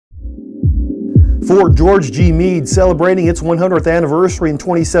Fort George G. Meade, celebrating its 100th anniversary in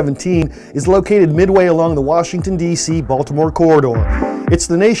 2017, is located midway along the Washington, D.C. Baltimore corridor. It's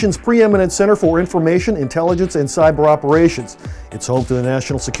the nation's preeminent center for information, intelligence, and cyber operations. It's home to the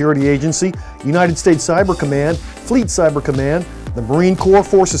National Security Agency, United States Cyber Command, Fleet Cyber Command, the Marine Corps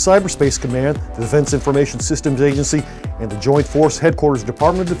Forces Cyberspace Command, the Defense Information Systems Agency, and the Joint Force Headquarters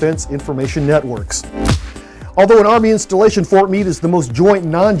Department of Defense Information Networks. Although an Army installation, Fort Meade is the most joint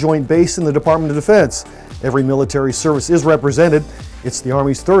non-joint base in the Department of Defense. Every military service is represented. It's the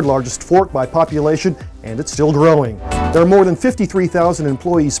Army's third largest fort by population, and it's still growing. There are more than 53,000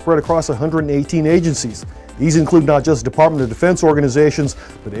 employees spread across 118 agencies. These include not just Department of Defense organizations,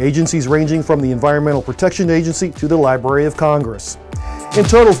 but agencies ranging from the Environmental Protection Agency to the Library of Congress. In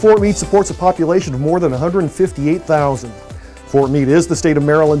total, Fort Meade supports a population of more than 158,000. Fort Meade is the state of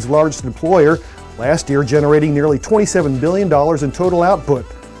Maryland's largest employer, last year generating nearly $27 billion in total output,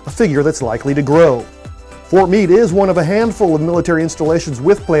 a figure that's likely to grow. Fort Meade is one of a handful of military installations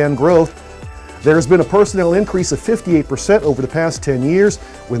with planned growth. There has been a personnel increase of 58% over the past 10 years,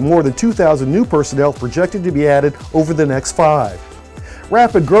 with more than 2,000 new personnel projected to be added over the next 5.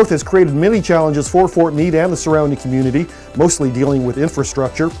 Rapid growth has created many challenges for Fort Meade and the surrounding community, mostly dealing with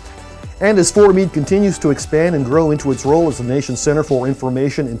infrastructure. And as Fort Meade continues to expand and grow into its role as the nation's center for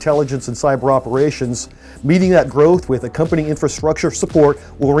information, intelligence, and cyber operations, meeting that growth with accompanying infrastructure support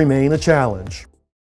will remain a challenge.